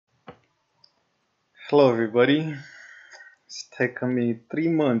Hello everybody, it's taken me 3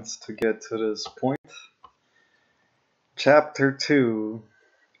 months to get to this point. Chapter 2,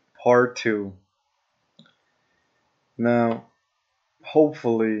 Part 2. Now,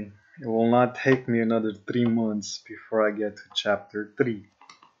 hopefully, it will not take me another 3 months before I get to Chapter 3.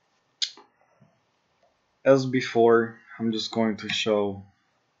 As before, I'm just going to show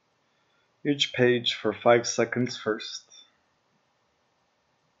each page for 5 seconds first.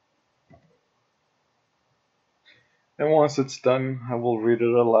 And once it's done, I will read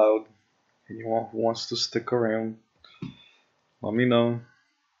it aloud. Anyone who wants to stick around, let me know.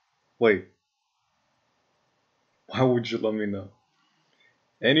 Wait, why would you let me know?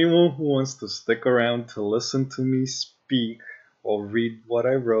 Anyone who wants to stick around to listen to me speak or read what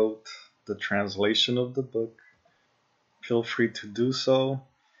I wrote, the translation of the book, feel free to do so.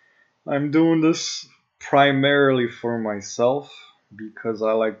 I'm doing this primarily for myself because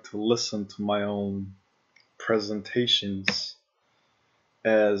I like to listen to my own presentations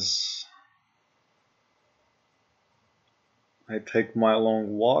as I take my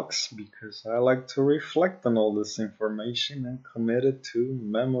long walks, because I like to reflect on all this information and commit it to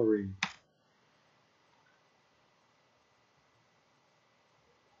memory.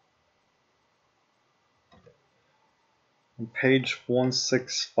 On page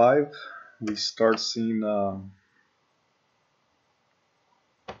 165, we start seeing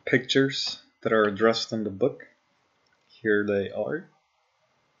pictures that are addressed in the book. Here they are.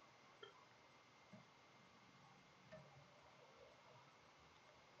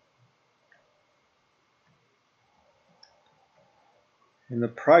 In the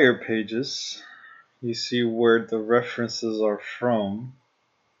prior pages, you see where the references are from.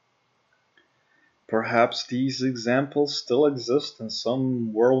 Perhaps these examples still exist in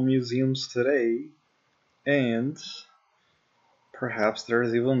some world museums today, and perhaps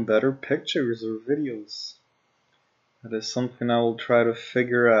there's even better pictures or videos. That is something I will try to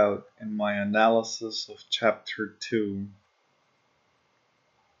figure out in my analysis of Chapter 2.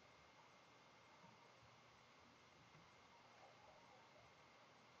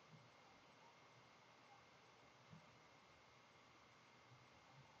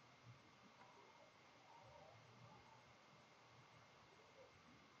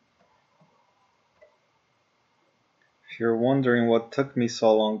 If you're wondering what took me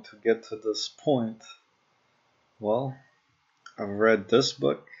so long to get to this point, well, I've read this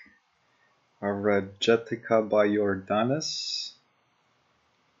book, I've read Jetica by Jordanes,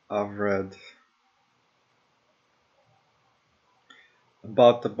 I've read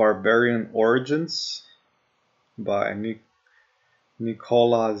About the Barbarian Origins by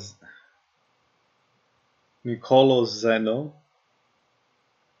Nicolae Zeno.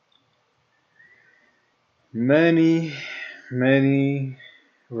 Many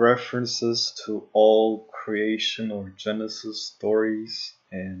references to all creation or Genesis stories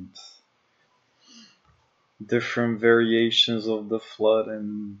and different variations of the flood,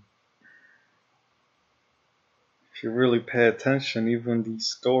 and if you really pay attention, even these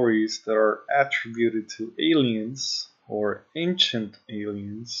stories that are attributed to aliens or ancient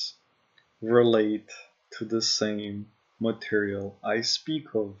aliens relate to the same material I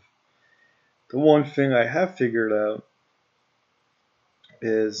speak of. The one thing I have figured out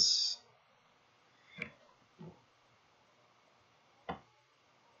is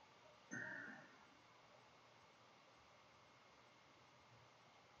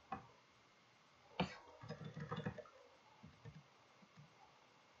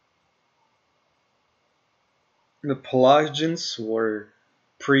the Pelagians were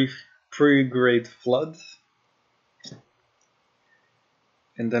pre-Great Flood,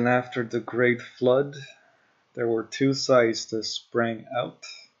 and then after the Great Flood, there were two sides that sprang out: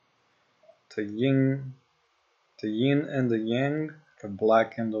 the yin and the yang, the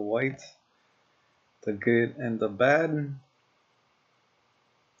black and the white, the good and the bad,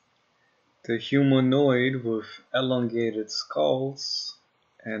 the humanoid with elongated skulls,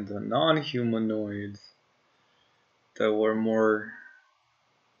 and the non-humanoid that were more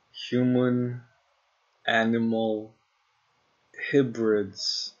human animal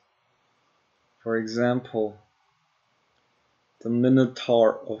hybrids. For example, the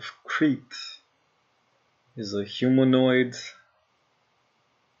Minotaur of Crete is a humanoid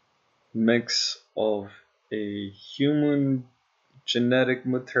mix of a human genetic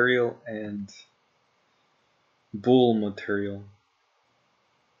material and bull material.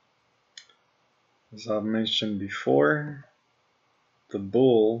 As I've mentioned before, the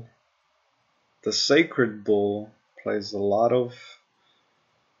bull, the sacred bull, plays a lot of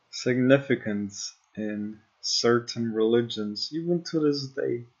significance in certain religions, even to this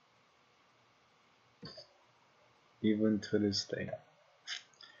day. even to this day.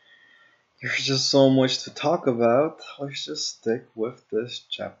 There's just so much to talk about. Let's just stick with this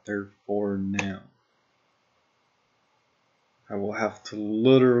chapter for now. I will have to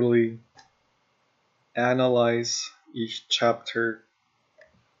literally analyze each chapter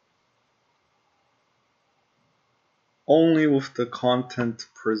only with the content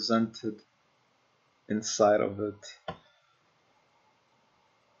presented inside of it.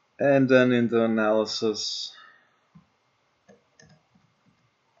 And then in the analysis,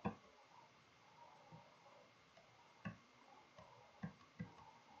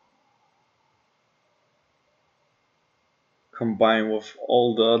 combine with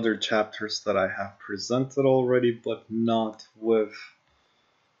all the other chapters that I have presented already, but not with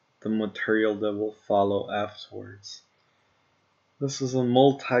the material that will follow afterwards. This is a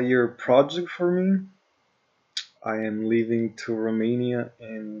multi-year project for me. I am leaving to Romania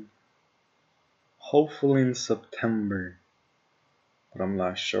hopefully in September, but I'm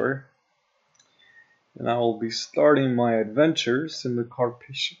not sure. And I will be starting my adventures in the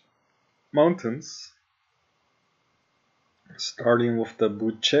Carpathian Mountains, starting with the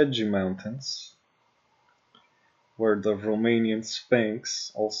Bucegi Mountains, where the Romanian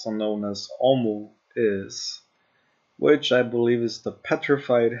Sphinx, also known as Omu, is, which I believe is the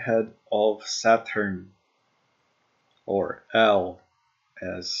petrified head of Saturn, or El,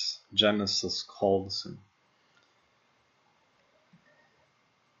 as Genesis calls him.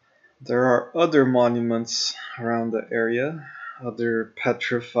 There are other monuments around the area, other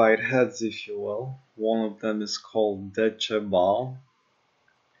petrified heads, if you will. One of them is called Dacia,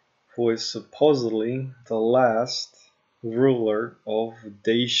 who is supposedly the last ruler of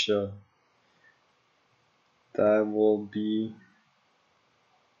Dacia. That will be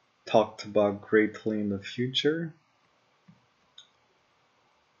talked about greatly in the future.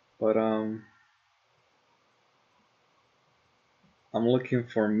 But I'm looking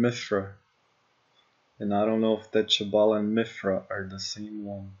for Mithra, and I don't know if Decibel and Mithra are the same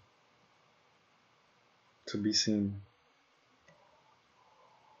one. To be seen.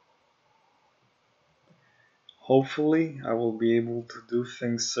 Hopefully, I will be able to do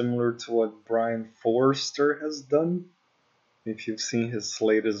things similar to what Brian Forrester has done. If you've seen his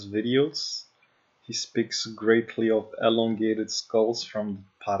latest videos, he speaks greatly of elongated skulls from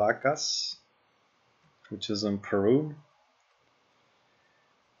Paracas, which is in Peru,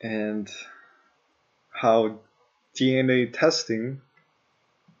 and how DNA testing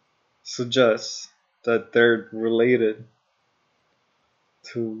suggests that they're related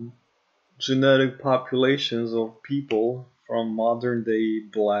to genetic populations of people from modern day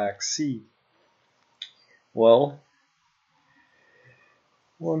Black Sea. Well,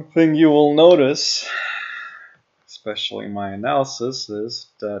 one thing you will notice, especially in my analysis, is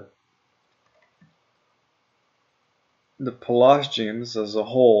that the Pelasgians as a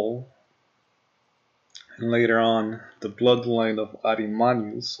whole, and later on the bloodline of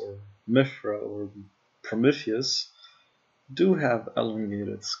Arimanes or Mithra or Prometheus, do have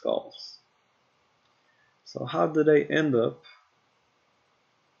elongated skulls. So how did they end up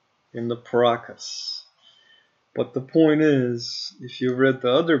in the Paracas? But the point is, if you read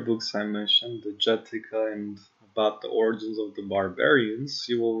the other books I mentioned, the Getica and about the origins of the barbarians,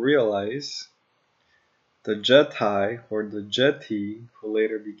 you will realize the Getae, or the Geti, who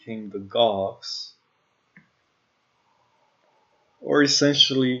later became the Goths, or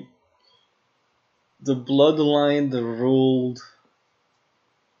essentially the bloodline that ruled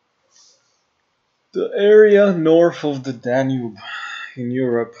the area north of the Danube in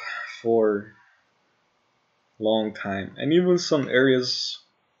Europe for a long time, and even some areas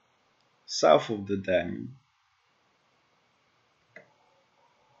south of the Danube.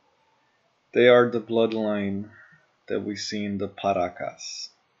 They are the bloodline that we see in the Paracas.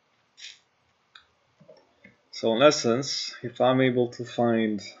 So in essence, if I'm able to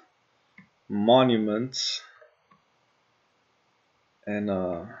find monuments and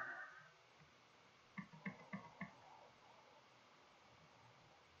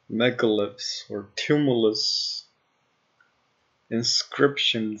megalithes or tumulus,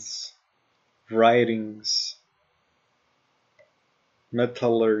 inscriptions, writings,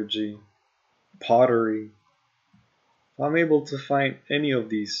 metallurgy, pottery, if I'm able to find any of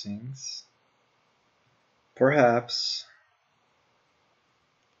these things, perhaps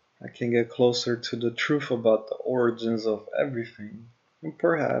I can get closer to the truth about the origins of everything, and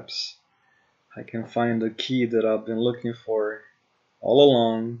perhaps I can find the key that I've been looking for all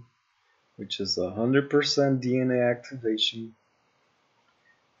along, which is 100% DNA activation,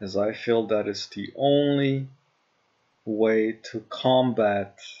 as I feel that is the only way to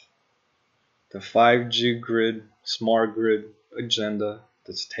combat The 5G grid, smart grid agenda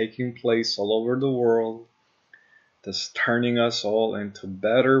that's taking place all over the world, that's turning us all into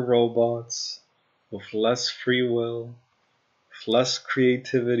better robots with less free will, with less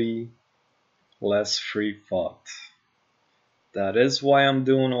creativity, less free thought. That is why I'm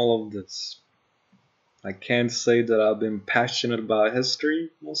doing all of this. I can't say that I've been passionate about history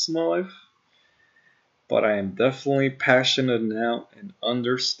most of my life, but I am definitely passionate now in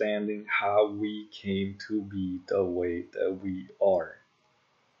understanding how we came to be the way that we are.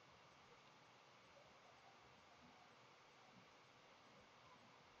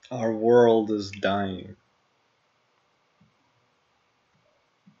 Our world is dying.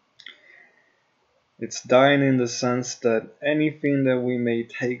 It's dying in the sense that anything that we may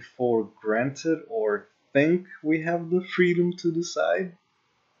take for granted or think we have the freedom to decide,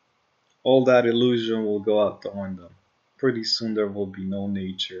 all that illusion will go out the window. Pretty soon there will be no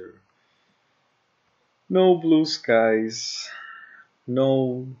nature, no blue skies,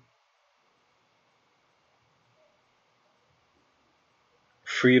 no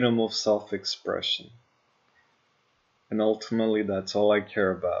freedom of self-expression. And ultimately that's all I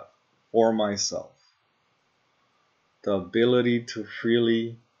care about for myself. The ability to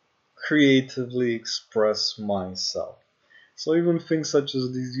freely, creatively express myself. So even things such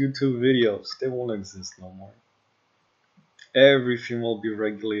as these YouTube videos, they won't exist no more. Everything will be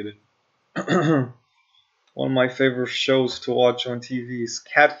regulated. One of my favorite shows to watch on TV is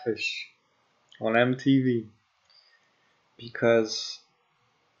Catfish on MTV. Because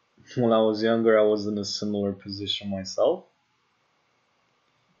when I was younger, I was in a similar position myself.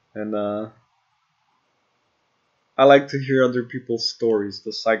 And I like to hear other people's stories,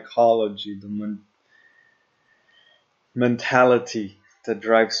 the psychology, the mentality that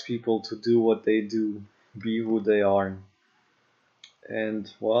drives people to do what they do, be who they are.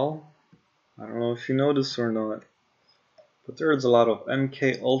 And well, I don't know if you know this or not, but there's a lot of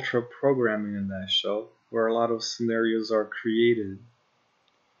MK Ultra programming in that show, where a lot of scenarios are created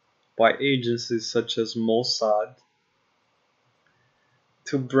by agencies such as Mossad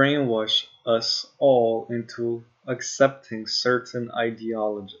to brainwash us all into accepting certain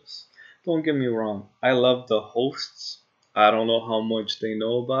ideologies. Don't get me wrong, I love the hosts. I don't know how much they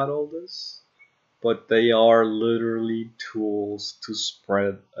know about all this, but they are literally tools to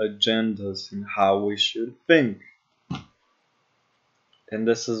spread agendas in how we should think. And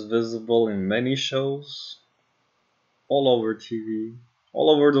this is visible in many shows, all over TV, all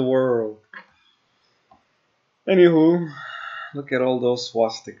over the world. Anywho, look at all those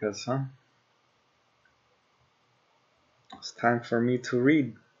swastikas, huh? It's time for me to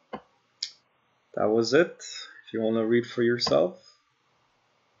read. That was it. If you want to read for yourself,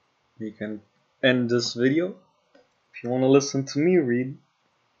 you can end this video. If you want to listen to me read,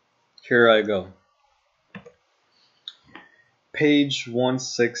 here I go. Page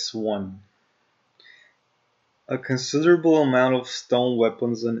 161. A considerable amount of stone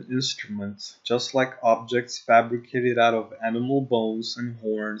weapons and instruments, just like objects fabricated out of animal bones and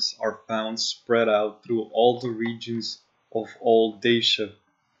horns, are found spread out through all the regions of old Dacia.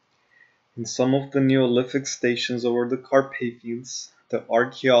 In some of the Neolithic stations over the Carpathians, the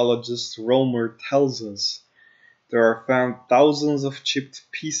archaeologist Romer tells us there are found thousands of chipped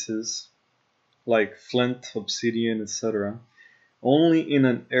pieces, like flint, obsidian, etc., only in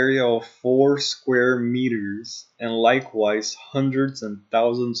an area of 4 square meters, and likewise hundreds and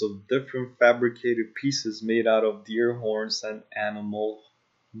thousands of different fabricated pieces made out of deer horns and animal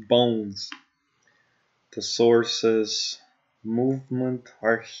bones. The source is Mouvement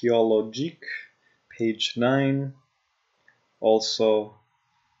Archéologique, page 9. Also,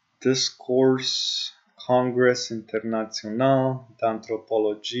 Discours Congrès International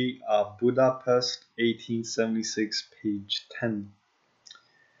d'Anthropologie à Budapest, 1876, page 10.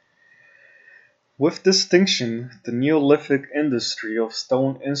 With distinction, the Neolithic industry of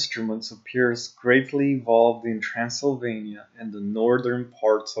stone instruments appears greatly evolved in Transylvania and the northern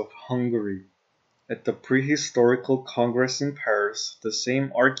parts of Hungary. At the Prehistorical Congress in Paris, the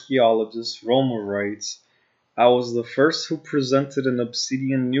same archaeologist Romer writes, I was the first who presented an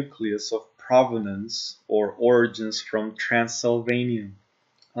obsidian nucleus of provenance or origins from Transylvania.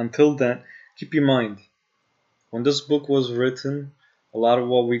 Until then, keep in mind, when this book was written, a lot of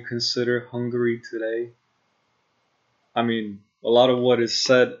what we consider Hungary today, a lot of what is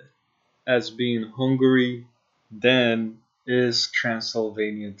said as being Hungary then is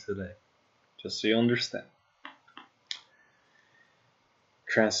Transylvania today. Just so you understand.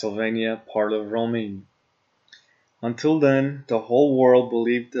 Transylvania, part of Romania. Until then, the whole world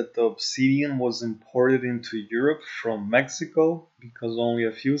believed that the obsidian was imported into Europe from Mexico because only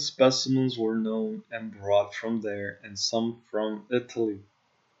a few specimens were known and brought from there and some from Italy.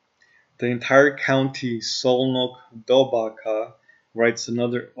 The entire county Szolnok Dobaca, writes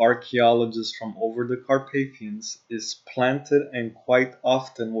another archaeologist from over the Carpathians, is planted and quite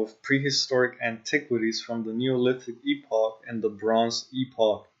often with prehistoric antiquities from the Neolithic epoch and the Bronze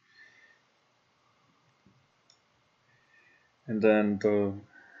epoch. And then the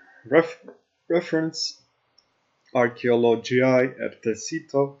reference Archaeologiae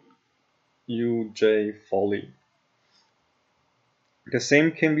Ertesito U.J. Foley. The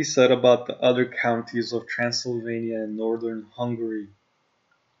same can be said about the other counties of Transylvania and northern Hungary.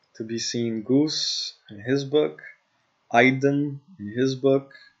 To be seen Goose in his book, Aydin in his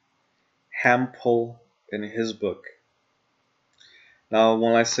book, Hampel in his book. Now,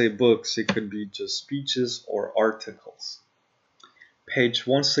 when I say books, it could be just speeches or articles. Page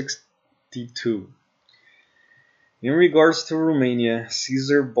 162. In regards to Romania,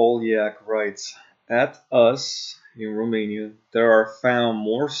 Caesar Bolyak writes, "At us, in Romania, there are found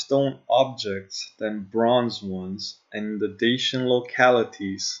more stone objects than bronze ones, and in the Dacian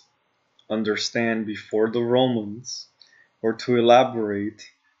localities, understand before the Romans, or to elaborate,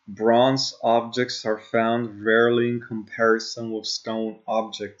 bronze objects are found rarely in comparison with stone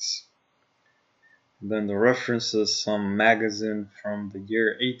objects." Then the references some magazine from the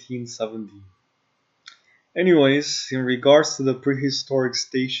year 1870. Anyways, in regards to the prehistoric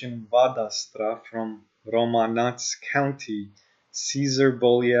station Vadastra from Romanaț County, Caesar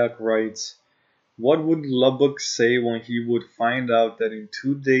Bolyak writes, "What would Lubbock say when he would find out that in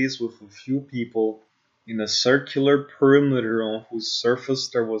 2 days with a few people, in a circular perimeter on whose surface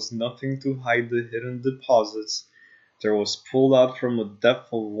there was nothing to hide the hidden deposits, there was pulled out from a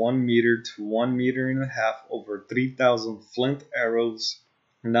depth of 1 meter to 1.5 meters over 3,000 flint arrows,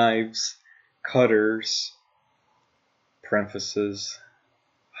 knives, cutters, parentheses,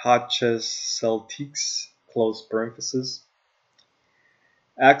 haches celtiques, close parentheses,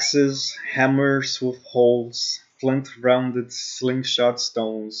 axes, hammers with holes, flint-rounded slingshot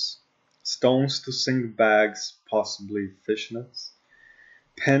stones, stones to sink bags, possibly fishnets,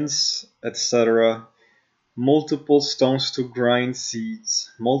 pens, etc., multiple stones to grind seeds,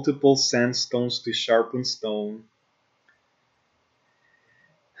 multiple sandstones to sharpen stone,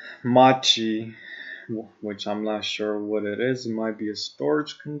 machi, which I'm not sure what it is. It might be a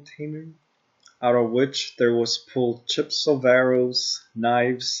storage container, out of which there was pulled chips of arrows,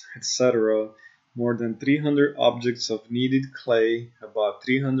 knives, etc., more than 300 objects of kneaded clay, about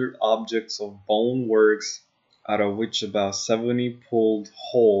 300 objects of bone works, out of which about 70 pulled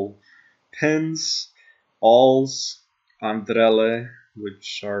whole, pins, awls, andrele,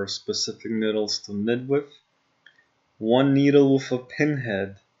 which are specific needles to knit with, 1 needle with a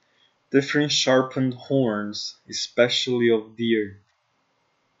pinhead, different sharpened horns, especially of deer,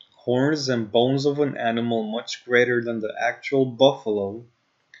 horns and bones of an animal much greater than the actual buffalo,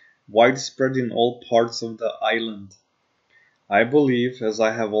 widespread in all parts of the island. I believe, as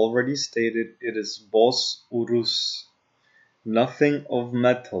I have already stated, it is bos urus, nothing of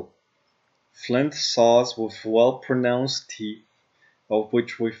metal, flint saws with well-pronounced teeth, of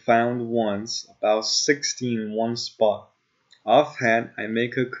which we found once about 60 in one spot. Offhand, I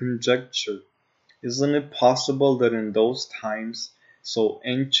make a conjecture. Isn't it possible that in those times, so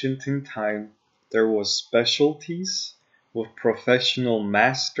ancient in time, there was specialties with professional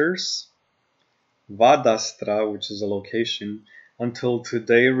masters? Vadastra, which is a location, until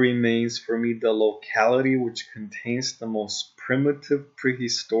today remains for me the locality which contains the most primitive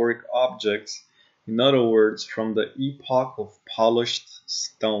prehistoric objects, in other words, from the epoch of polished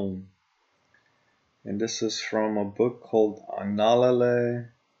stone. And this is from a book called Analele.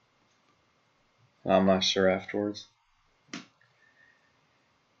 I'm not sure afterwards.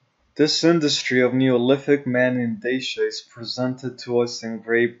 This industry of Neolithic man in Dacia is presented to us in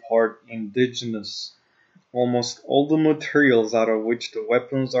great part indigenous. Almost all the materials out of which the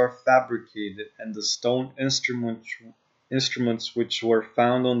weapons are fabricated and the stone instruments which were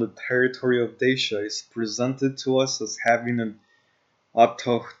found on the territory of Dacia is presented to us as having an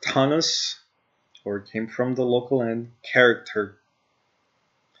autochthonous, or came from the local land, character.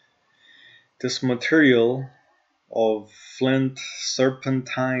 This material of flint,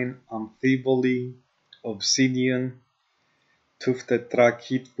 serpentine, amphiboly, obsidian,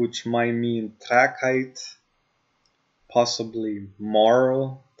 tuphtetrakite, which might mean trachyte, possibly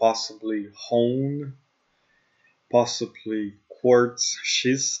marl, possibly hone, possibly quartz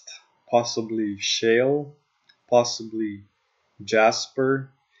schist, possibly shale, possibly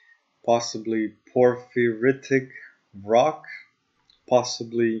jasper, possibly porphyritic, rock,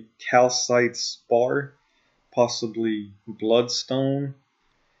 possibly calcite spar, possibly bloodstone,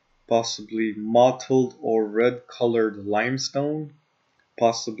 possibly mottled or red-colored limestone,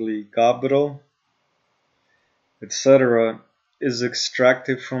 possibly gabbro, etc., is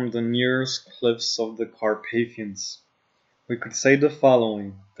extracted from the nearest cliffs of the Carpathians. We could say the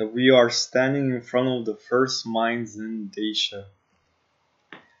following, that we are standing in front of the first mines in Dacia.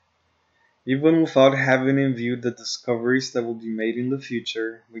 Even without having in view the discoveries that will be made in the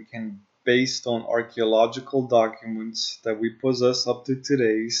future, we can, based on archaeological documents that we possess up to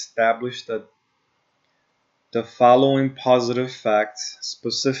today, establish that the following positive facts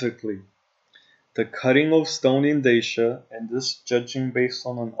specifically. The cutting of stone in Dacia, and this judging based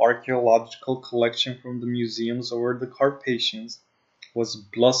on an archaeological collection from the museums over the Carpathians, was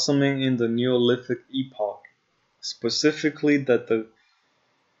blossoming in the Neolithic epoch, specifically that the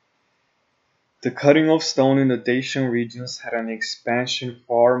cutting of stone in the Dacian regions had an expansion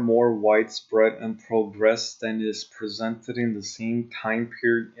far more widespread and progressed than is presented in the same time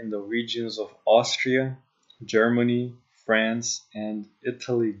period in the regions of Austria, Germany, France, and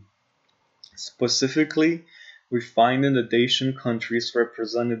Italy. Specifically, we find in the Dacian countries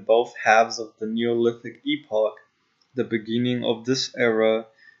represented both halves of the Neolithic epoch, the beginning of this era,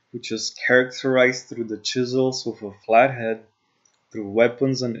 which is characterized through the chisels with a flat head, through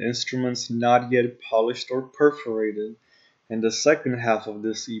weapons and instruments not yet polished or perforated, and the second half of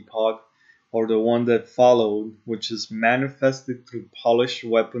this epoch, or the one that followed, which is manifested through polished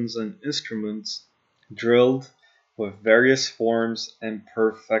weapons and instruments, drilled with various forms and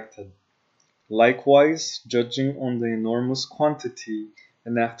perfected. Likewise, judging on the enormous quantity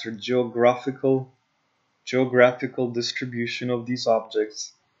and after geographical distribution of these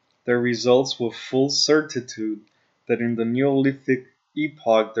objects, there results with full certitude that in the Neolithic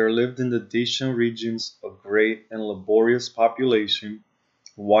epoch there lived in the Dacian regions a great and laborious population,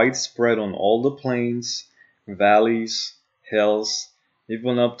 widespread on all the plains, valleys, hills,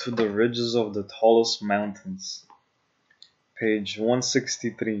 even up to the ridges of the tallest mountains. Page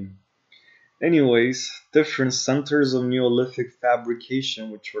 163. Anyways, different centers of Neolithic fabrication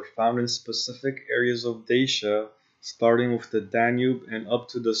which were found in specific areas of Dacia, starting with the Danube and up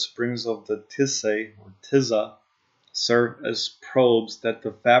to the springs of the Tisse or Tisa, serve as probes that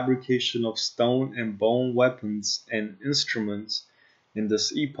the fabrication of stone and bone weapons and instruments in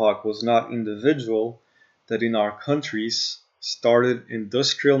this epoch was not individual, that in our countries started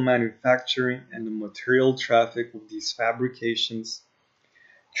industrial manufacturing and the material traffic of these fabrications,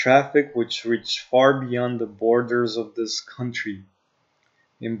 traffic which reached far beyond the borders of this country.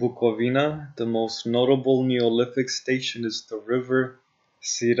 In Bukovina, the most notable Neolithic station is the river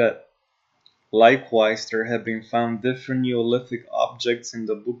Siret. Likewise, there have been found different Neolithic objects in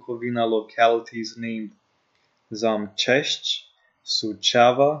the Bukovina localities named Zamcheshch,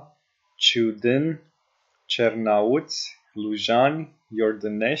 Suceava, Ciudin, Cernauț, Lujan,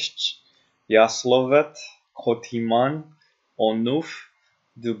 Iordanești, Jaslovet, Cotiman, Onuf,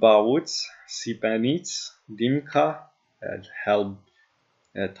 Dubauț, Sipeniț, Dimca,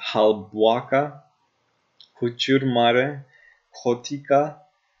 at Halboaca, Cuciur Mare, Hotica,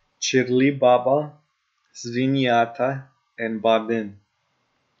 Chirli Baba, Zviniata, and Badin.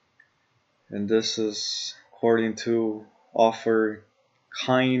 And this is according to author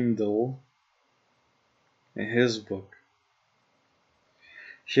Kindle in his book.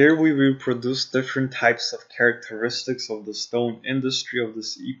 Here we reproduce different types of characteristics of the stone industry of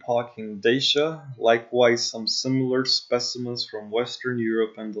this epoch in Dacia, likewise some similar specimens from Western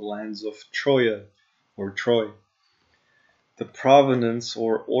Europe and the lands of Troia or Troy. The provenance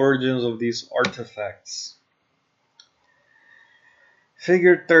or origins of these artifacts.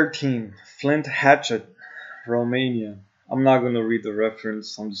 Figure 13, Flint Hatchet, Romania. I'm not going to read the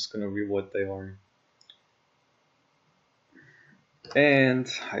reference, I'm just going to read what they are. And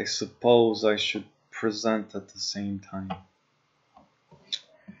I suppose I should present at the same time.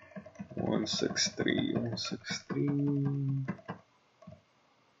 163, 163.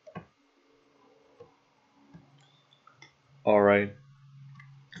 Alright.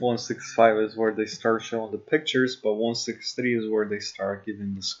 165 is where they start showing the pictures, but 163 is where they start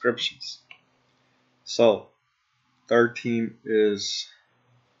giving descriptions. So, 13 is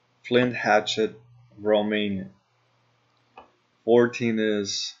Flint Hatchet, Romania. 14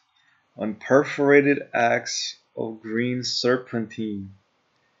 is Unperforated Axe of Green Serpentine,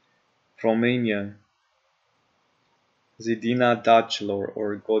 Romania. Zidina Dacilor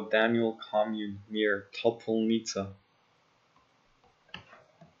or Godaniul commune near Topolnica.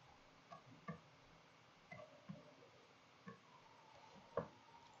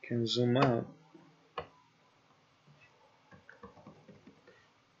 Can zoom out.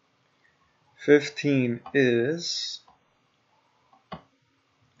 15 is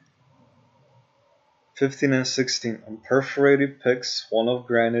 15 and 16. On perforated picks, one of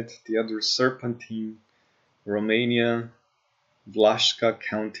granite, the other serpentine, Romania, Vlachka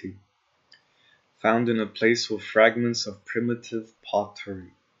County, found in a place with fragments of primitive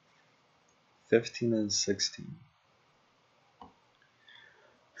pottery. 15 and 16.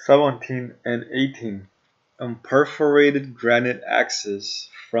 17 and 18. On perforated granite axes,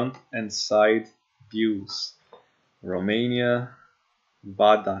 front and side views, Romania,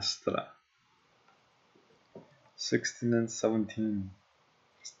 Badastra. 16 and 17.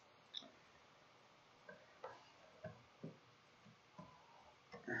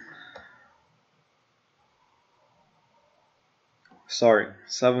 Sorry,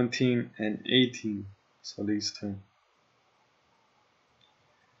 17 and 18. So these two.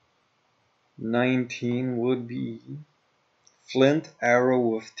 19 would be flint arrow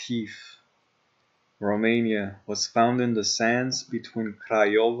with teeth. Romania was found in the sands between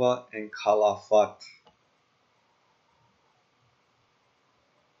Craiova and Calafat.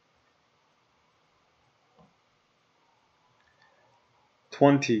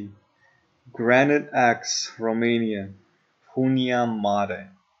 20. Granite axe, Romania, Punia Mare.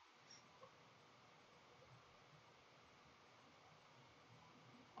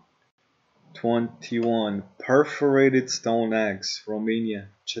 21. Perforated stone axe, Romania,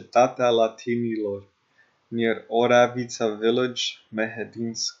 Cetatea Latinilor, near Oravița village,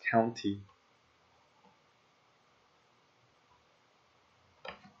 Mehedinsk County.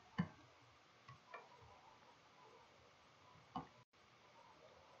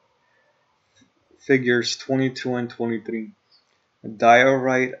 22 and 23. A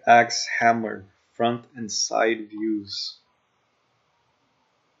diorite axe hammer, front and side views.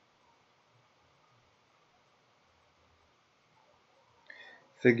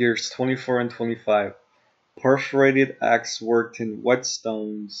 24 and 25. Perforated axe worked in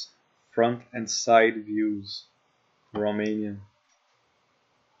whetstones, front and side views, Romania.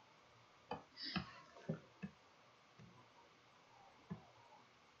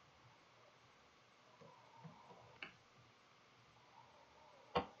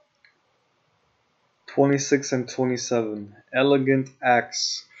 26 and 27. Elegant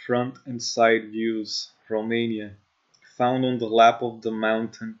axe, front and side views, Romania. Found on the lap of the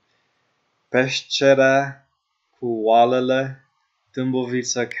mountain Peștera cu Oalele,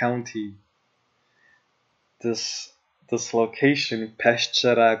 Dâmbovița County. This location,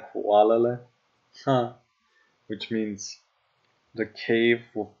 Peștera cu Oalele, which means the cave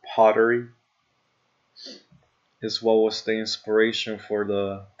with pottery, is what was the inspiration for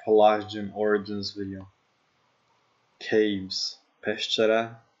the Pelagian Origins video. Caves.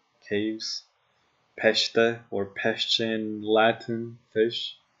 Peștera, caves. Pește, or pesce in Latin,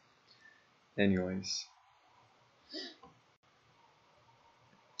 fish. Anyways.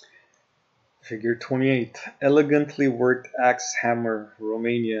 Figure 28. Elegantly worked axe hammer,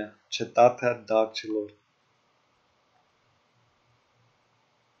 Romania, Cetatea Dacilor.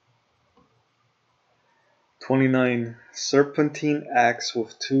 29. Serpentine axe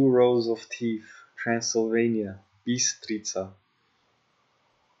with 2 rows of teeth, Transylvania, Bistrița.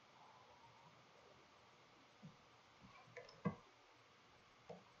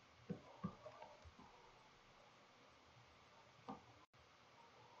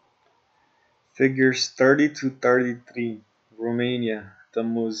 30 to 33. Romania, the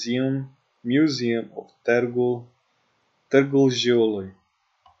Museum of Târgu Jiului.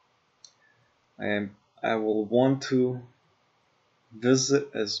 I will want to visit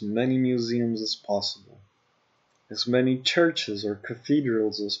as many museums as possible, as many churches or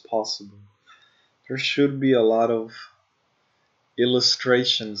cathedrals as possible. There should be a lot of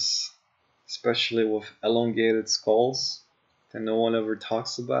illustrations, especially with elongated skulls that no one ever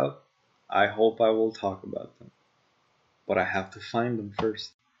talks about. I hope I will talk about them, but I have to find them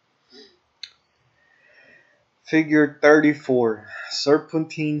first. Figure 34.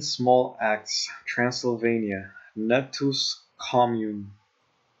 Serpentine small axe, Transylvania, Netus Commune.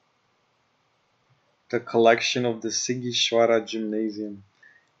 The collection of the Sighișoara Gymnasium.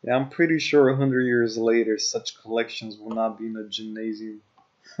 Yeah, I'm pretty sure 100 years later such collections will not be in a gymnasium.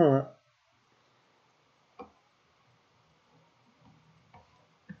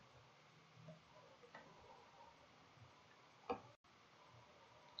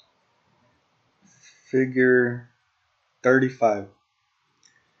 Figure 35.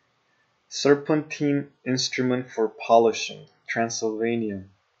 Serpentine instrument for polishing, Transylvania,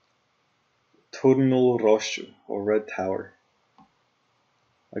 Turnul Roșu, or Red Tower.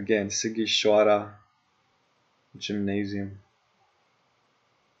 Again, Sighișoara Gymnasium.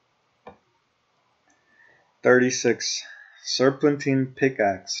 36. Serpentine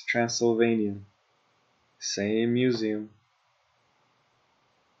Pickaxe, Transylvania. Same museum.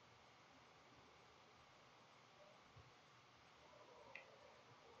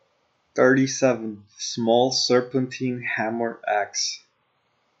 37. Small Serpentine Hammer Axe.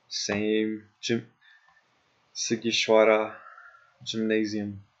 Same Sigishwara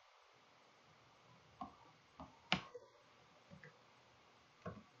Gymnasium.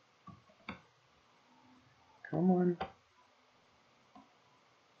 Come on.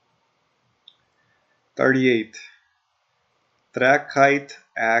 38. Trachyte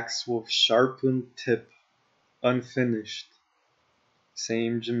axe with sharpened tip, unfinished.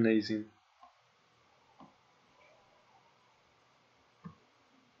 Same gymnasium.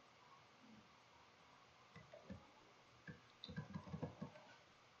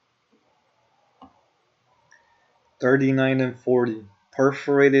 39 and 40.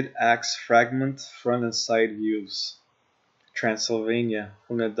 Perforated axe fragment, front and side views. Transylvania,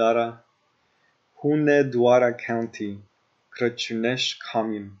 Hunedoara County, Crăciunești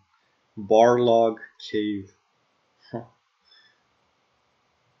Commune, Barlog Cave.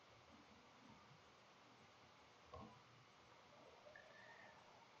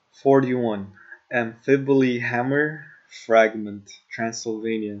 41. Amphibole Hammer Fragment,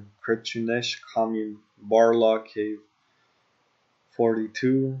 Transylvania, Crăciunești Commune, Barlog Cave.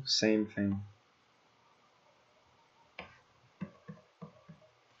 42. Same thing.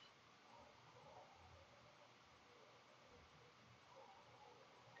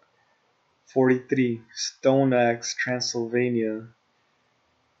 43. Stone Axe, Transylvania.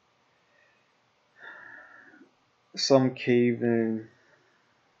 Some cave in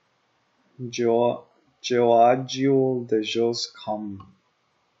Georgiul de Jos Commune.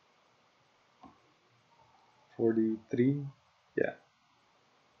 43. Yeah.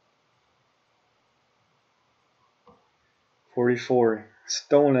 44.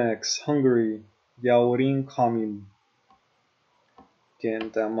 Stone Axe, Hungary, Yaurin Commune.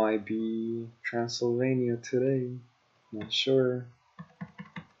 Again, that might be Transylvania today. Not sure.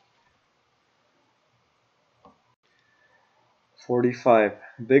 45.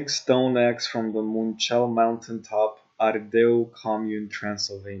 Big stone axe from the Muncel mountaintop, Ardeu Commune,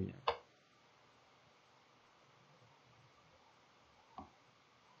 Transylvania.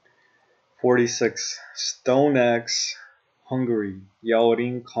 46. Stone axe, Hungary,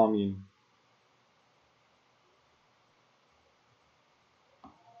 Yaurin Commune.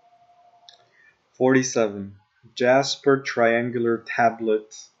 47. Jasper triangular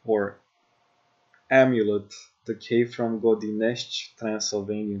tablet or amulet, the cave from Godinești,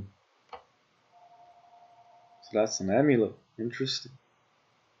 Transylvania. So that's an amulet. Interesting.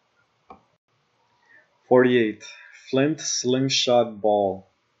 48. Flint slingshot ball,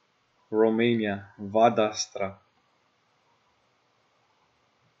 Romania, Vadastra.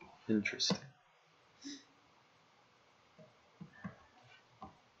 Interesting.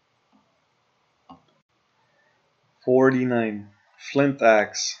 49. Flint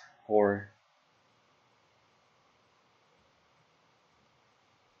axe or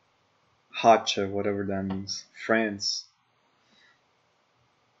hacha, whatever that means, France.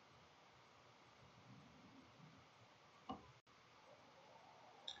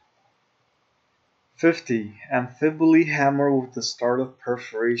 50. Amphibole hammer with the start of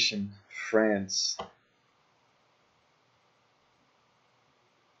perforation, France.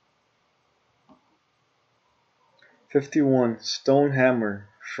 51. Stone hammer,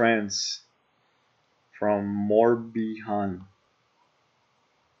 France, from Morbihan.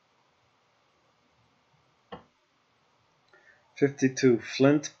 52.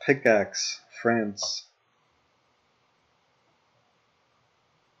 Flint pickaxe, France.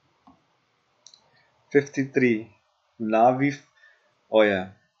 53. Naviform.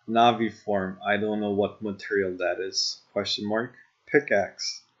 I don't know what material that is. Question mark.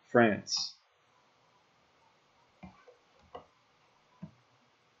 Pickaxe, France.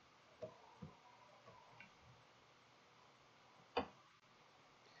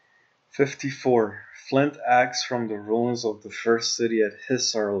 54. Flint axe from the ruins of the first city at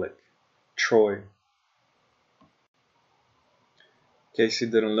Hisarlik, Troy. In case you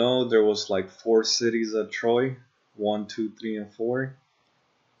didn't know, there was like 4 cities at Troy. 1, 2, 3, and 4.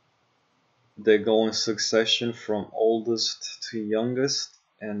 They go in succession from oldest to youngest,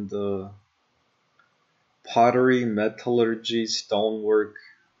 and the pottery, metallurgy, stonework,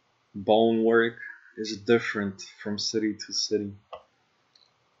 bonework is different from city to city.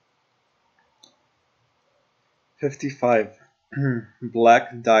 55.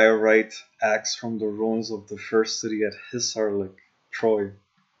 Black diorite axe from the ruins of the first city at Hisarlik, Troy.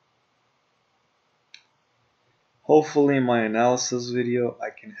 Hopefully in my analysis video I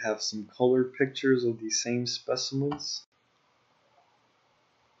can have some color pictures of these same specimens.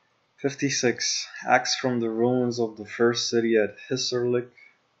 56. Axe from the ruins of the first city at Hisarlik,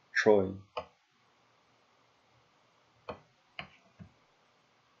 Troy.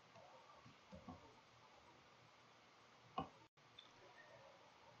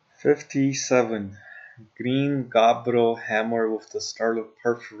 "57. Green gabbro hammer with the start of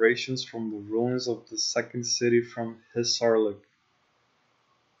perforations from the ruins of the second city from Hisarlik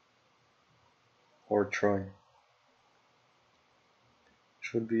or Troy."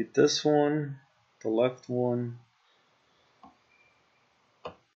 Should be this one, the left one.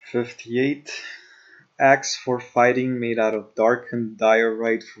 58. Axe for fighting made out of darkened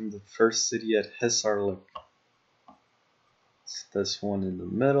diorite from the first city at Hisarlik. It's this one in the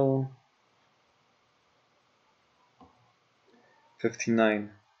middle.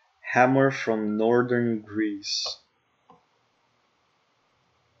 59. Hammer from northern Greece.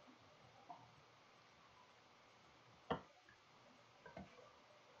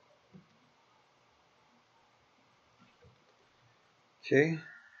 Okay,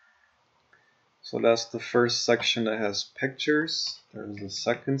 so that's the first section that has pictures. There's the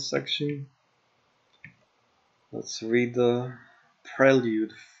second section. Let's read the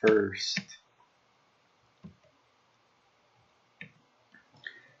prelude first.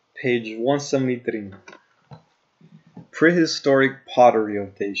 Page 173. Prehistoric pottery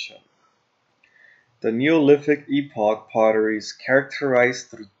of Dacia. The Neolithic epoch pottery is characterized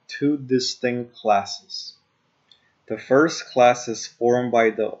through two distinct classes. The first class is formed by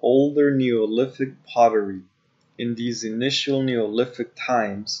the older Neolithic pottery. In these initial Neolithic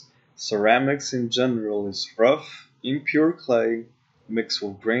times, ceramics in general is rough, impure clay, mixed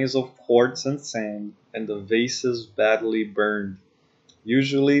with grains of quartz and sand, and the vases badly burned.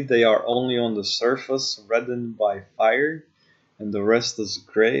 Usually they are only on the surface reddened by fire, and the rest is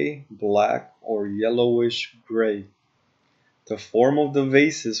gray, black, or yellowish gray. The form of the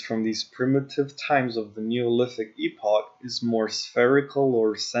vases from these primitive times of the Neolithic epoch is more spherical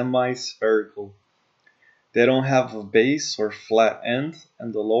or semi-spherical. They don't have a base or flat end,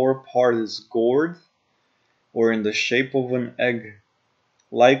 and the lower part is gourd or in the shape of an egg.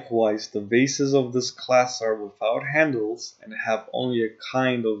 Likewise, the vases of this class are without handles and have only a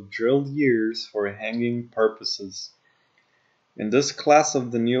kind of drilled ears for hanging purposes. In this class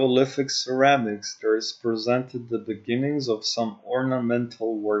of the Neolithic ceramics, there is presented the beginnings of some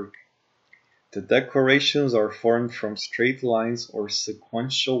ornamental work. The decorations are formed from straight lines or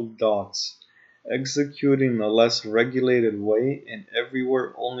sequential dots, executed in a less regulated way and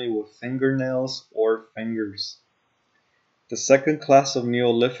everywhere only with fingernails or fingers. The second class of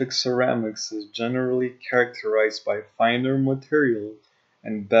Neolithic ceramics is generally characterized by finer material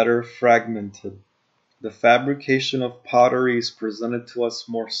and better fragmented. The fabrication of pottery is presented to us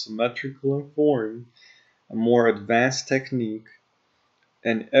more symmetrical in form, a more advanced technique,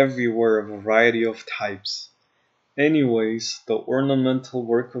 and everywhere a variety of types. Anyways, the ornamental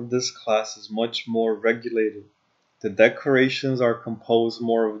work of this class is much more regulated. The decorations are composed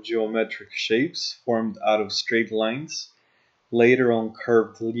more of geometric shapes formed out of straight lines, later on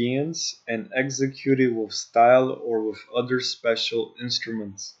curved lineans, and executed with style or with other special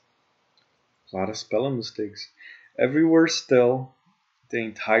instruments. A lot of spelling mistakes. Everywhere still, the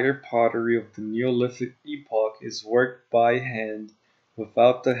entire pottery of the Neolithic epoch is worked by hand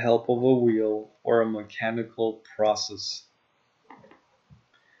without the help of a wheel or a mechanical process.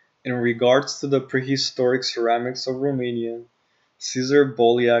 In regards to the prehistoric ceramics of Romania, Cesar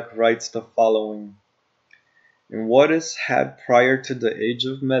Boliac writes the following. In what is had prior to the age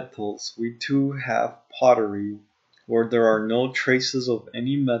of metals, we too have pottery, where there are no traces of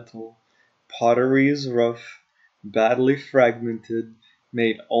any metal. Pottery is rough, badly fragmented,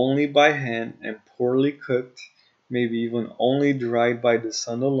 made only by hand and poorly cooked, maybe even only dried by the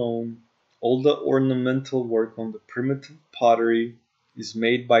sun alone. All the ornamental work on the primitive pottery is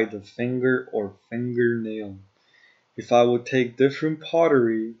made by the finger or fingernail. If I would take different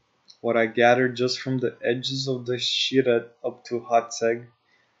pottery, what I gathered just from the edges of the Shiret up to Hatseg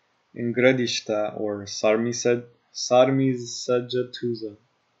in Gradišta or Sarmisegetuza.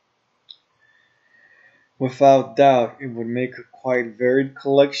 Without doubt, it would make a quite varied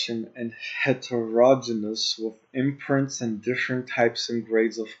collection and heterogeneous with imprints and different types and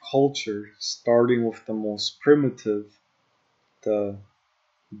grades of culture, starting with the most primitive, the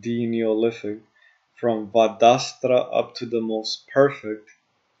D-Neolithic, from Vadastra up to the most perfect,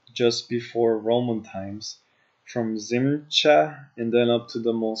 just before Roman times, from Zimcha and then up to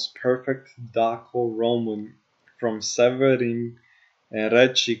the most perfect Daco-Roman, from Severin and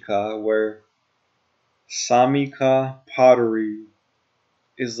Rečica, where Samika pottery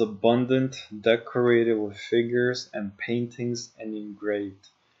is abundant, decorated with figures and paintings and engraved.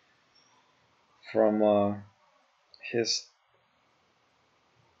 From his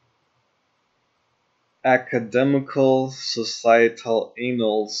academical societal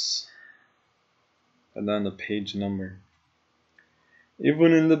annals, and then the page number.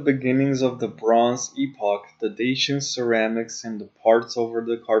 Even in the beginnings of the Bronze Epoch, the Dacian ceramics in the parts over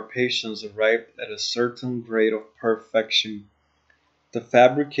the Carpathians arrived at a certain grade of perfection. The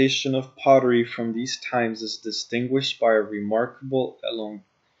fabrication of pottery from these times is distinguished by a remarkable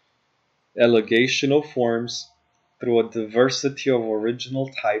elongation of forms, through a diversity of original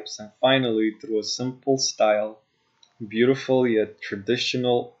types, and finally through a simple style, beautiful yet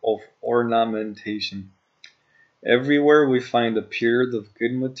traditional, of ornamentation. Everywhere we find a period of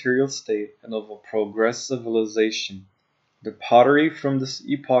good material state and of a progressed civilization. The pottery from this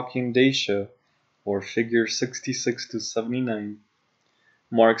epoch in Dacia, or figure 66 to 79,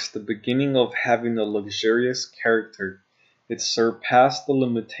 marks the beginning of having a luxurious character. It surpassed the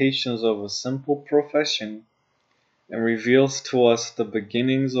limitations of a simple profession and reveals to us the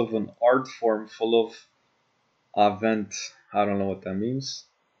beginnings of an art form full of avant. I don't know what that means.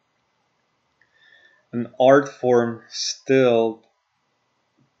 An art form still.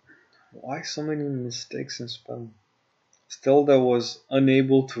 Why so many mistakes in spelling? Still, that was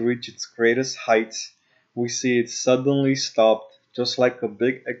unable to reach its greatest heights. We see it suddenly stopped, just like a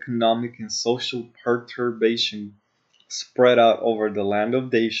big economic and social perturbation spread out over the land of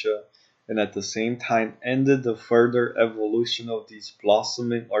Dacia, and at the same time ended the further evolution of these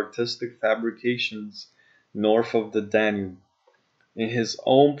blossoming artistic fabrications north of the Danube. In his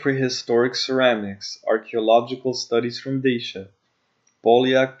own prehistoric ceramics, archaeological studies from Dacia,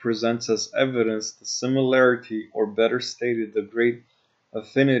 Bolyak presents as evidence the similarity, or better stated, the great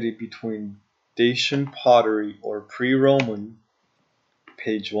affinity between Dacian pottery or pre-Roman,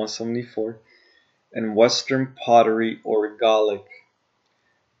 page 174, and Western pottery or Gallic,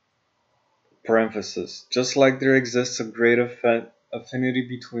 parenthesis. Just like there exists a great affinity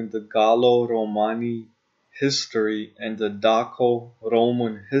between the Gallo-Romani history and the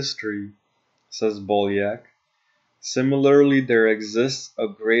Daco-Roman history, says Bolyak, similarly there exists a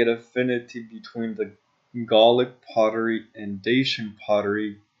great affinity between the Gallic pottery and Dacian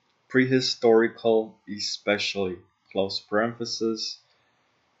pottery, prehistorical especially, close parenthesis,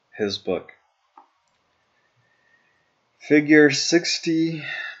 his book. Figure 60,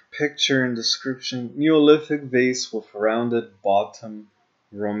 picture and description, Neolithic vase with rounded bottom,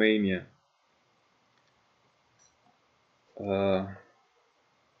 Romania.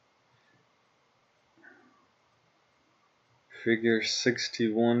 Figure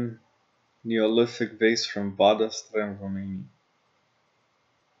 61, Neolithic vase from Badastra in Romania.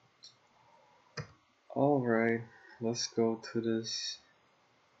 Alright, let's go to this.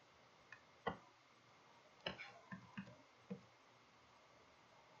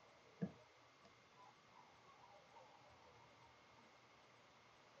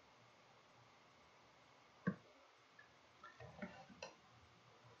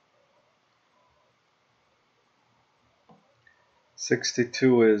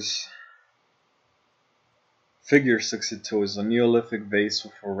 Figure 62 is a Neolithic vase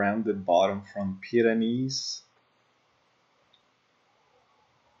with a rounded bottom from Pyrenees.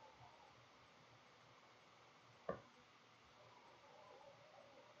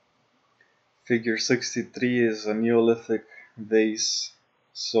 Figure 63 is a Neolithic vase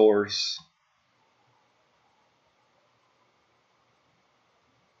source.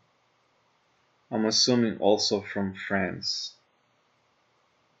 I'm assuming also from France.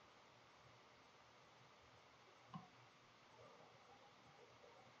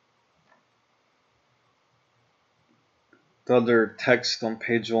 The other text on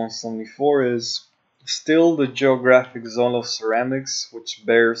page 174 is, still the geographic zone of ceramics, which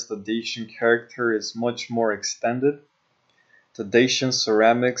bears the Dacian character, is much more extended. The Dacian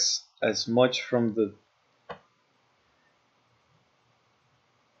ceramics, as much from the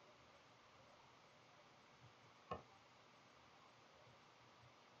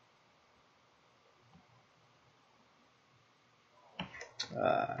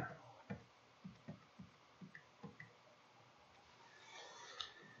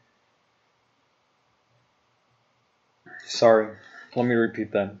Sorry, let me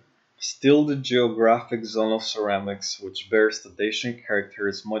repeat that. Still, the geographic zone of ceramics, which bears the Dacian character,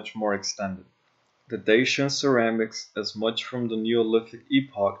 is much more extended. The Dacian ceramics, as much from the Neolithic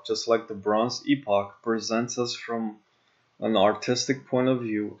epoch, just like the Bronze epoch, presents us from an artistic point of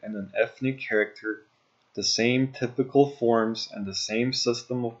view and an ethnic character the same typical forms and the same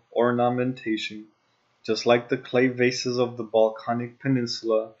system of ornamentation just like the clay vases of the Balkanic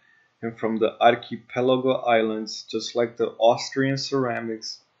Peninsula, and from the archipelago islands, just like the Austrian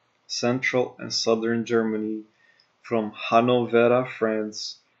ceramics, central and southern Germany, from Hanovera,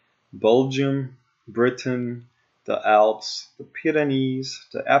 France, Belgium, Britain, the Alps, the Pyrenees,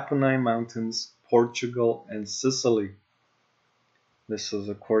 the Apennine Mountains, Portugal, and Sicily. This is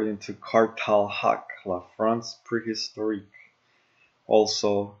according to Cartal Hack, La France Préhistorique.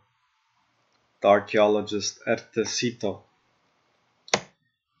 Also, the archaeologist Ertesito.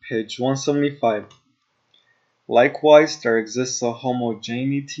 Page 175. Likewise, there exists a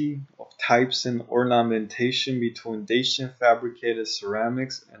homogeneity of types and ornamentation between Dacian fabricated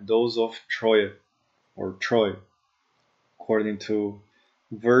ceramics and those of Troy, according to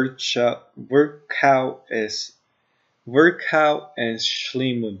Virchow and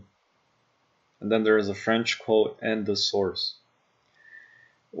Schliemann. And then there is a French quote and the source.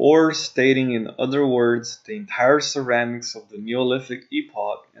 Or stating in other words, the entire ceramics of the Neolithic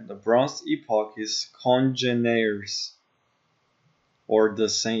epoch and the Bronze epoch is congeneres, or the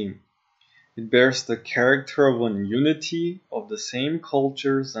same. It bears the character of an unity of the same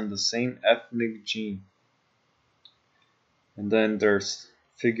cultures and the same ethnic gene. And then there's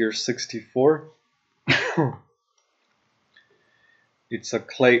figure 64. It's a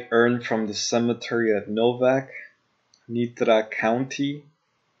clay urn from the cemetery at Novak, Nitra County.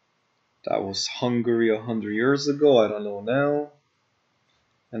 That was Hungary 100 years ago, I don't know now.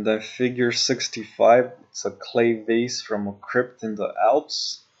 And then figure 65, it's a clay vase from a crypt in the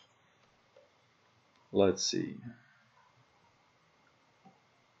Alps. Let's see.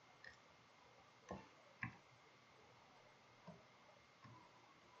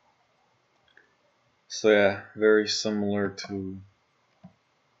 So yeah, very similar to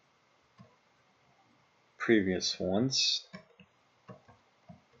previous ones.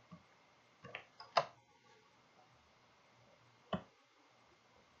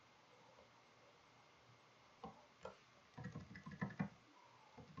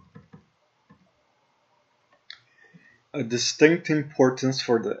 A distinct importance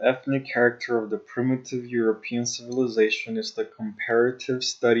for the ethnic character of the primitive European civilization is the comparative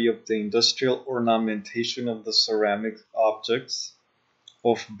study of the industrial ornamentation of the ceramic objects,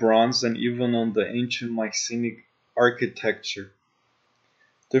 of bronze, and even on the ancient Mycenaean architecture.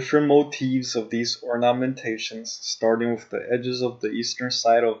 Different motifs of these ornamentations, starting with the edges of the eastern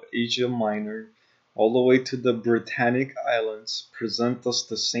side of Asia Minor, all the way to the Britannic Islands, present us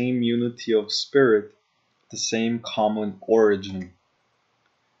the same unity of spirit, the same common origin.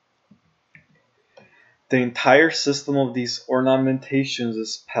 The entire system of these ornamentations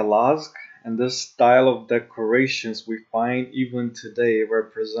is Pelasg, and this style of decorations we find even today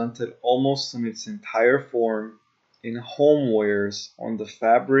represented almost in its entire form in homewares on the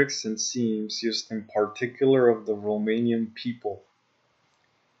fabrics and seams used in particular of the Romanian people.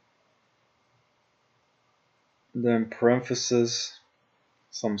 Then parenthesis,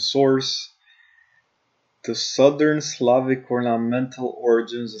 some source. The southern Slavic ornamental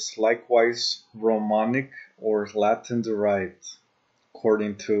origins is likewise Romanic or Latin derived,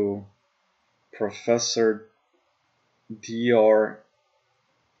 according to Professor Dr.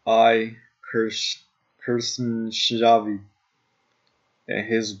 Kersnshavi in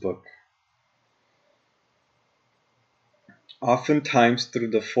his book. Oftentimes,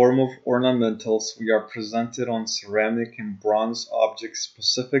 through the form of ornamentals, we are presented on ceramic and bronze objects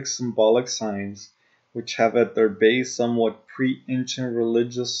specific symbolic signs, which have at their base somewhat pre-ancient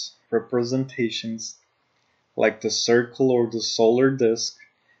religious representations, like the circle or the solar disk,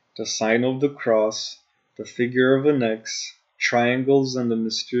 the sign of the cross, the figure of an X, triangles, and the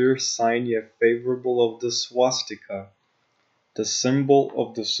mysterious sign yet favorable of the swastika, the symbol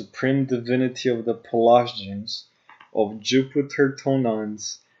of the supreme divinity of the Pelasgians, of Jupiter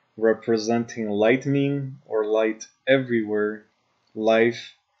Tonans, representing lightning or light everywhere,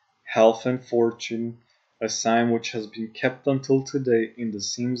 life, health, and fortune, a sign which has been kept until today in the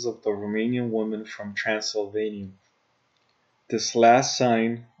seams of the Romanian women from Transylvania. This last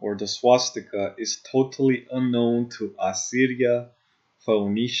sign, or the swastika, is totally unknown to Assyria,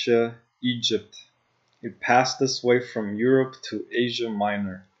 Phoenicia, Egypt. It passed this way from Europe to Asia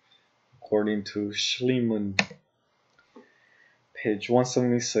Minor, according to Schliemann. Page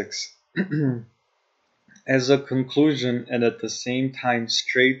 176. As a conclusion, and at the same time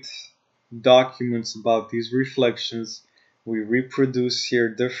straight documents about these reflections, we reproduce here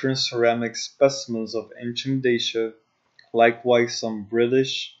different ceramic specimens of ancient Dacia, likewise some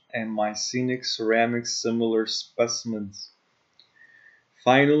British and Mycenaean ceramic similar specimens.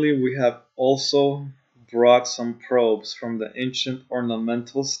 Finally, we have also brought some probes from the ancient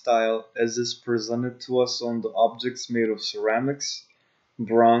ornamental style as is presented to us on the objects made of ceramics,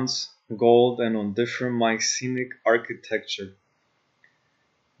 bronze, gold, and on different Mycenic architecture.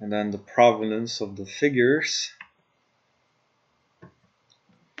 And then the provenance of the figures.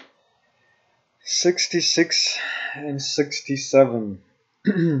 66 and 67.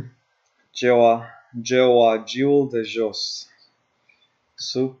 Geoagiul de Jos,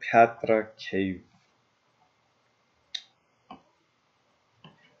 sub Patra Cave.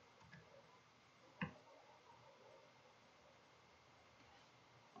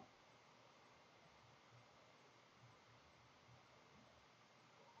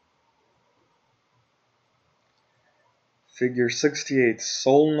 Figure 68,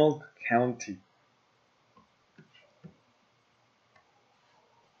 Solnock County.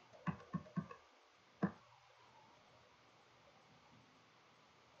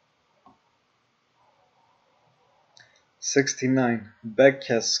 '69,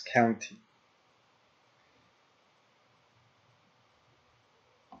 Bekes County.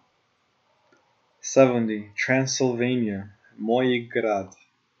 '70, Transylvania, Moigrad.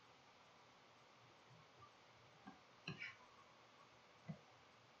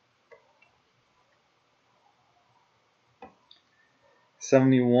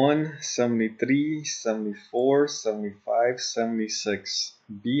 '71, '73, '74, '75, '76,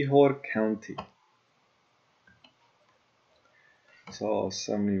 Bihor County. So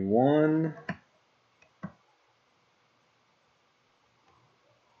 '71,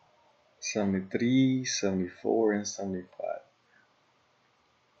 '73, '74, and '75.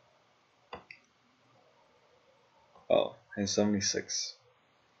 Oh, and '76.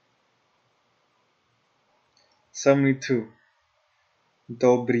 '72,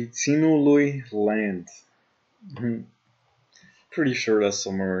 Dobritsinului Land. Pretty sure that's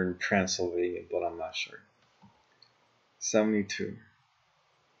somewhere in Transylvania, but I'm not sure. '72.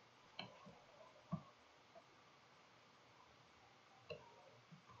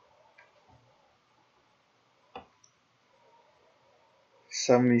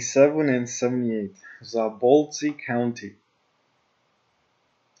 '77 and '78, Zabolzi County.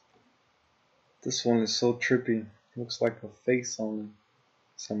 This one is so trippy. Looks like a face on it.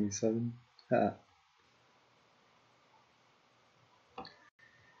 '77.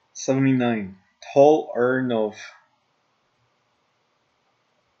 79, Tall Urnov.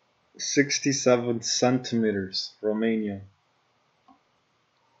 67 centimeters, Romania.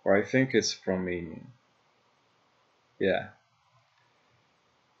 Or I think it's Romanian. Yeah.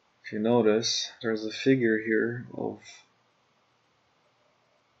 If you notice, there's a figure here of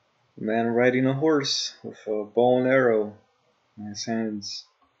a man riding a horse with a bow and arrow in his hands.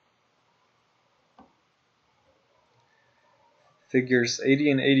 Figures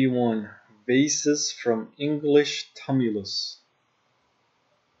 80 and 81, vases from English tumulus.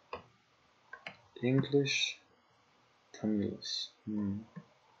 English tumulus.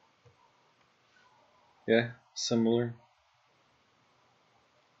 Yeah, similar.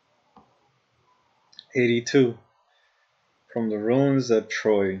 82, from the ruins at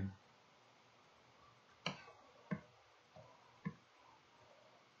Troy.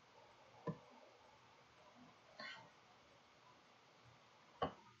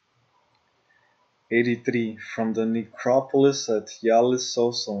 '83, from the necropolis at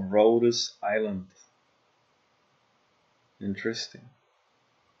Ialissos on Rhodes Island. Interesting.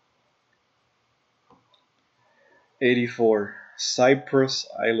 '84, Cyprus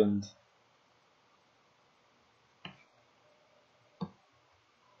Island.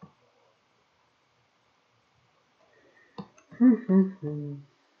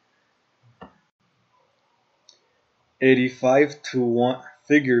 '85 to 1,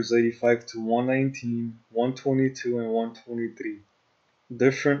 figures 85 to 119, 122, and 123.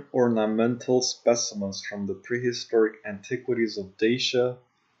 Different ornamental specimens from the prehistoric antiquities of Dacia,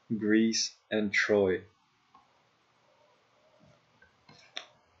 Greece, and Troy.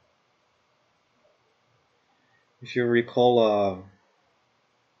 If you recall,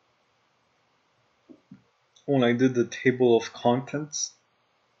 when I did the table of contents,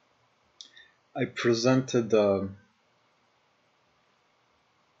 I presented the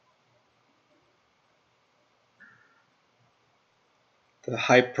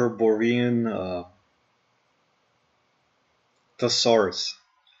Hyperborean thesaurus.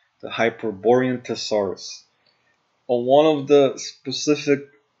 The Hyperborean thesaurus. On one of the specific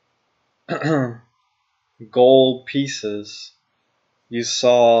gold pieces, you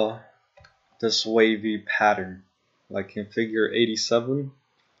saw this wavy pattern, like in figure 87,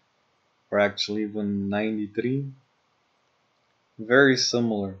 or actually even 93. Very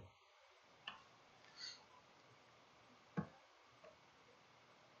similar.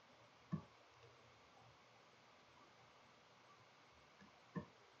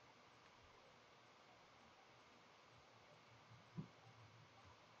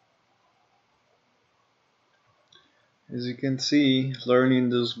 As you can see, learning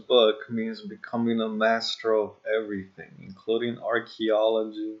this book means becoming a master of everything, including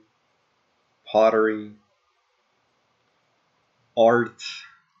archaeology, pottery, art,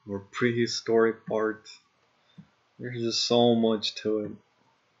 or prehistoric art. There's just so much to it.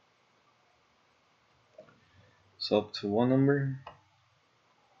 So up to what number?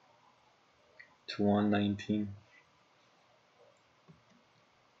 To 119.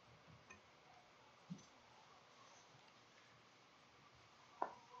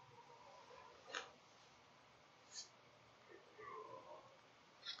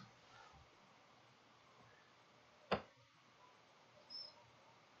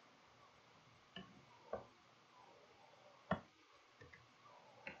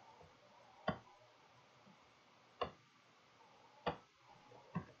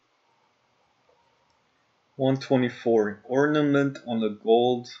 (124) Ornament on a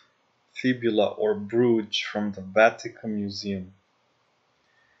gold fibula or brooch from the Vatican Museum.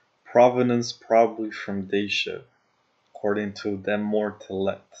 Provenance probably from Dacia, according to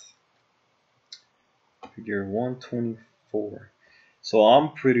Demortelet. Figure 124. So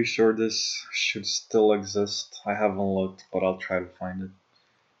I'm pretty sure this should still exist. I haven't looked, but I'll try to find it.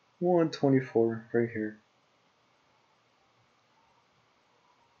 124, right here.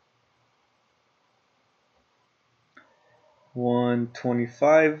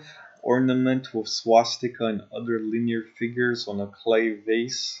 (125) Ornament with swastika and other linear figures on a clay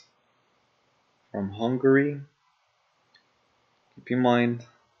vase from Hungary. Keep in mind,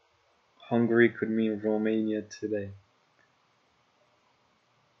 Hungary could mean Romania today.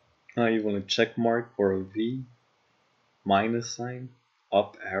 Even a check mark or a V, minus sign,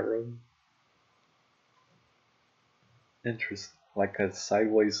 up arrow. Interesting, like a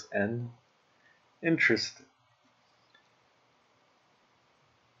sideways N. Interesting.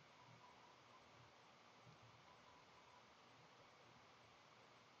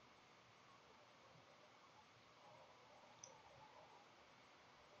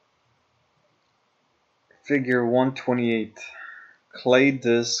 Figure 128. Clay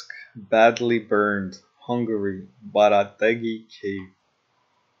disc badly burned, Hungary, Barategi cave.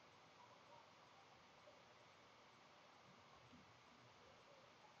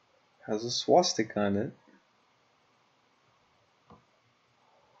 Has a swastika on it.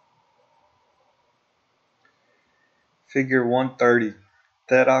 Figure 130.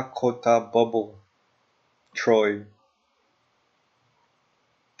 Terracotta bubble, Troy.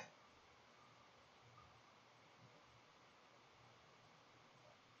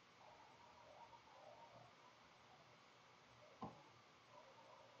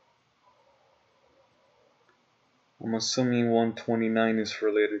 I'm assuming 129 is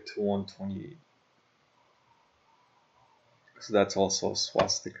related to 128. So that's also a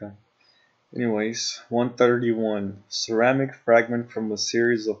swastika. Anyways, 131. Ceramic fragment from a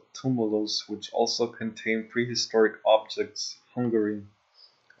series of tumulus which also contain prehistoric objects, Hungary,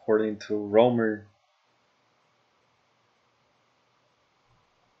 according to Romer.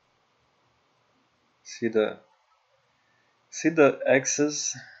 See the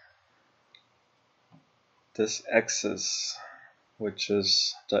X's? This X's, which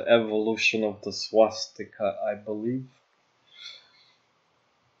is the evolution of the swastika, I believe.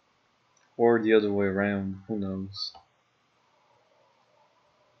 Or the other way around, who knows.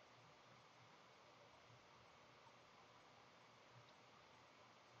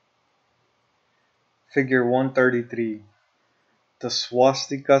 Figure 133. The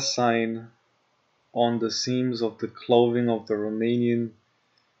swastika sign on the seams of the clothing of the Romanian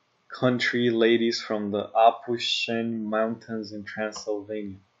country ladies from the Apuseni Mountains in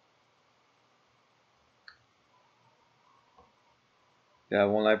Transylvania. Yeah,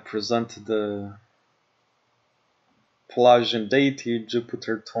 when I presented the Pelagian deity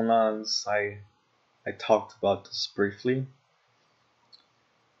Jupiter Tonans, I talked about this briefly.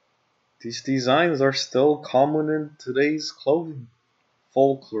 These designs are still common in today's clothing,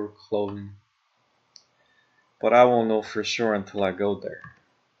 folklore clothing. But I won't know for sure until I go there.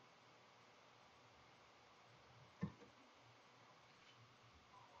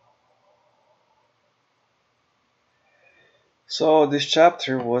 So this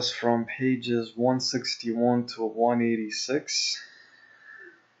chapter was from pages 161 to 186.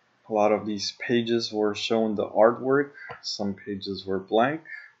 A lot of these pages were showing the artwork, some pages were blank,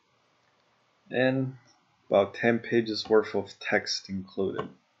 and about 10 pages worth of text included.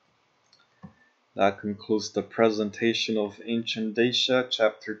 That concludes the presentation of Ancient Dacia,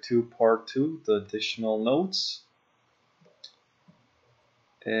 Chapter 2, Part 2, the additional notes.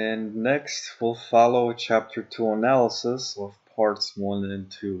 And next we'll follow Chapter 2 analysis of Parts 1 and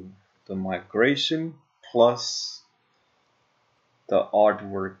 2, the migration plus the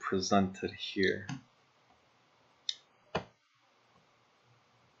artwork presented here.